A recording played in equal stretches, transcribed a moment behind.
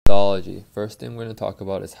pathology. First thing we're going to talk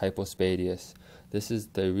about is hypospadias. This is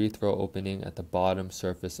the urethral opening at the bottom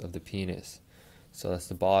surface of the penis. So that's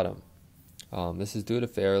the bottom. This is due to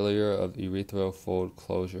failure of urethral fold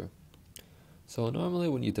closure. So normally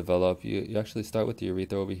when you develop, you actually start with the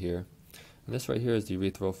urethra over here. And this right here is the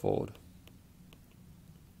urethral fold.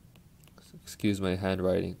 Excuse my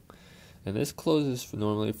handwriting. And this closes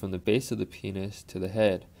normally from the base of the penis to the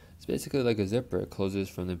head. It's basically like a zipper. It closes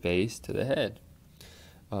from the base to the head.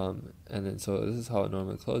 And then so this is how it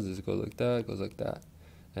normally closes. It goes like that, it goes like that.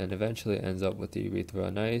 And eventually ends up with the urethra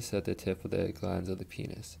nice at the tip of the glands of the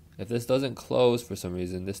penis. If this doesn't close for some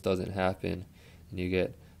reason, this doesn't happen, and you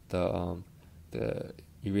get the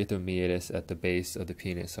urethral meatus at the base of the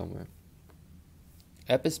penis somewhere.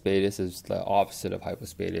 Epispadias is the opposite of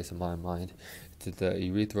hypospadias in my mind. It's the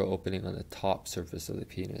urethral opening on the top surface of the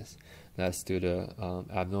penis. That's due to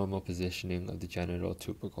abnormal positioning of the genital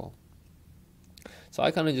tubercle. So I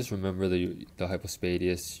kind of just remember the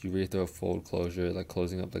hypospadias, urethral fold closure, like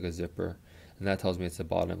closing up like a zipper, and that tells me it's the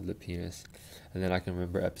bottom of the penis. And then I can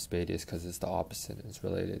remember epispadias because it's the opposite. It's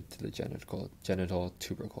related to the genital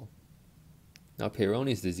tubercle. Now,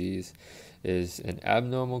 Peyronie's disease is an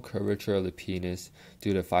abnormal curvature of the penis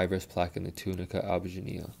due to fibrous plaque in the tunica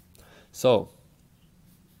albuginea. So,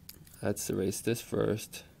 let's erase this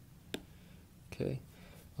first. Okay,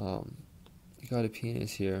 you got a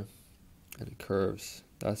penis here, and it curves.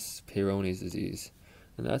 That's Peyronie's disease,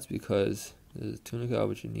 and that's because there's a tunica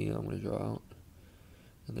albuginea I'm going to draw out,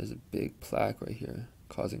 and there's a big plaque right here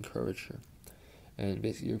causing curvature. And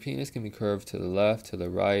basically, your penis can be curved to the left, to the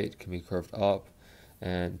right, can be curved up,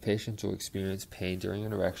 and patients will experience pain during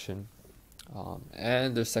an erection,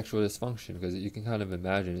 and there's sexual dysfunction because you can kind of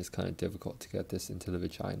imagine it's kind of difficult to get this into the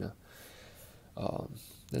vagina.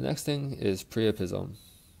 The next thing is Priapism.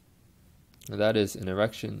 That is an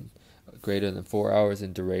erection greater than 4 hours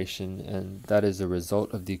in duration, and that is a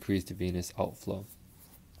result of decreased venous outflow.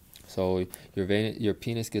 So your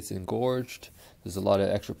penis gets engorged. There's a lot of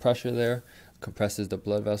extra pressure there, compresses the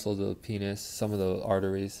blood vessels of the penis, some of the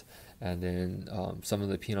arteries, and then some of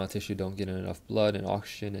the penile tissue don't get enough blood and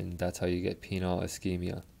oxygen, and that's how you get penile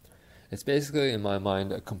ischemia. It's basically, in my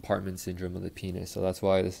mind, a compartment syndrome of the penis, so that's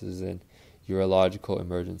why this is an urological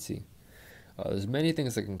emergency. There's many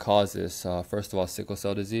things that can cause this. First of all,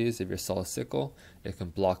 Sickle-Cell Disease. If your cell is sickle, it can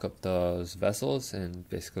block up those vessels and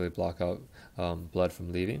basically block out blood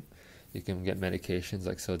from leaving. You can get medications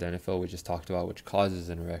like sildenafil, we just talked about, which causes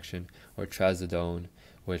an erection, or trazodone,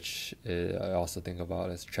 which I also think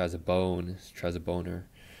about as trazoboner.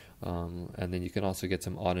 And then you can also get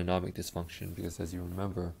some autonomic dysfunction because, as you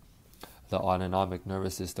remember, the autonomic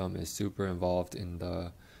nervous system is super involved in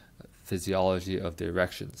the physiology of the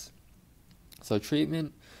erections. So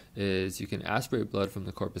treatment is you can aspirate blood from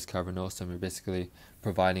the corpus cavernosum. You're basically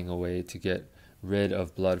providing a way to get rid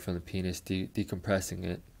of blood from the penis, decompressing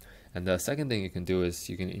it. And the second thing you can do is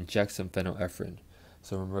you can inject some phenylephrine.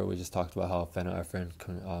 So remember we just talked about how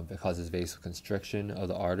phenylephrine causes vasoconstriction of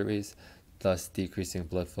the arteries, thus decreasing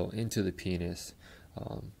blood flow into the penis,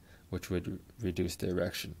 which would reduce the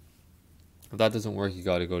erection. If that doesn't work, you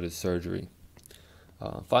got to go to surgery.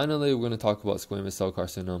 Finally, we're going to talk about squamous cell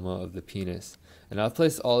carcinoma of the penis. And I've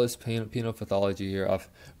placed all this penile pathology here. I've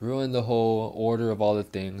ruined the whole order of all the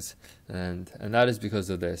things. And that is because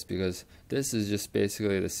of this. Because this is just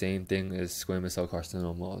basically the same thing as squamous cell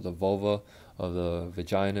carcinoma of the vulva, of the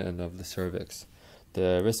vagina, and of the cervix.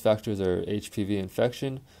 The risk factors are HPV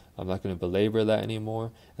infection. I'm not going to belabor that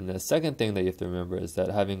anymore. And the second thing that you have to remember is that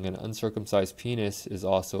having an uncircumcised penis is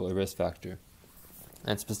also a risk factor.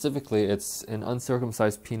 And specifically, it's an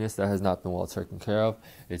uncircumcised penis that has not been well taken care of.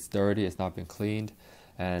 It's dirty, it's not been cleaned,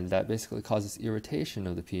 and that basically causes irritation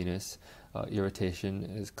of the penis. Irritation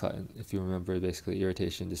is, if you remember, basically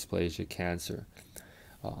irritation, dysplasia, cancer.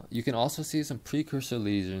 You can also see some precursor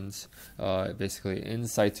lesions, basically in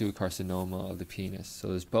situ carcinoma of the penis. So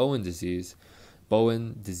there's Bowen disease.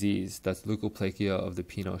 Bowen disease, that's leukoplakia of the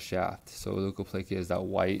penile shaft. So leukoplakia is that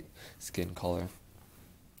white skin color.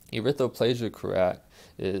 Erythroplasia cruat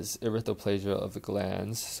is erythroplasia of the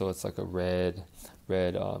glands, so it's like a red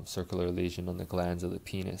circular lesion on the glands of the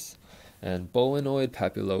penis. And Bowenoid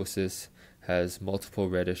papulosis has multiple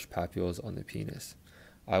reddish papules on the penis.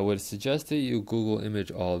 I would suggest that you Google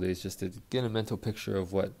image all of these just to get a mental picture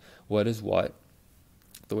of what is what.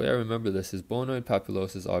 The way I remember this is Bowenoid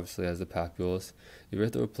papulosis obviously has the papules.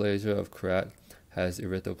 Erythroplasia of cruat has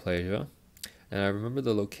erythroplasia. And I remember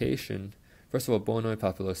the location. First of all, Bowenoid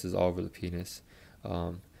papulosis is all over the penis.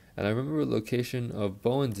 And I remember the location of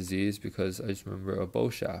Bowen disease because I just remember a bow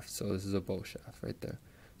shaft. So this is a bow shaft right there.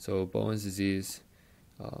 So Bowen's disease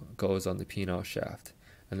goes on the penile shaft.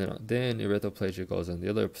 And then erythroplasia goes on the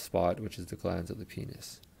other spot, which is the glands of the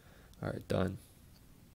penis. All right, done.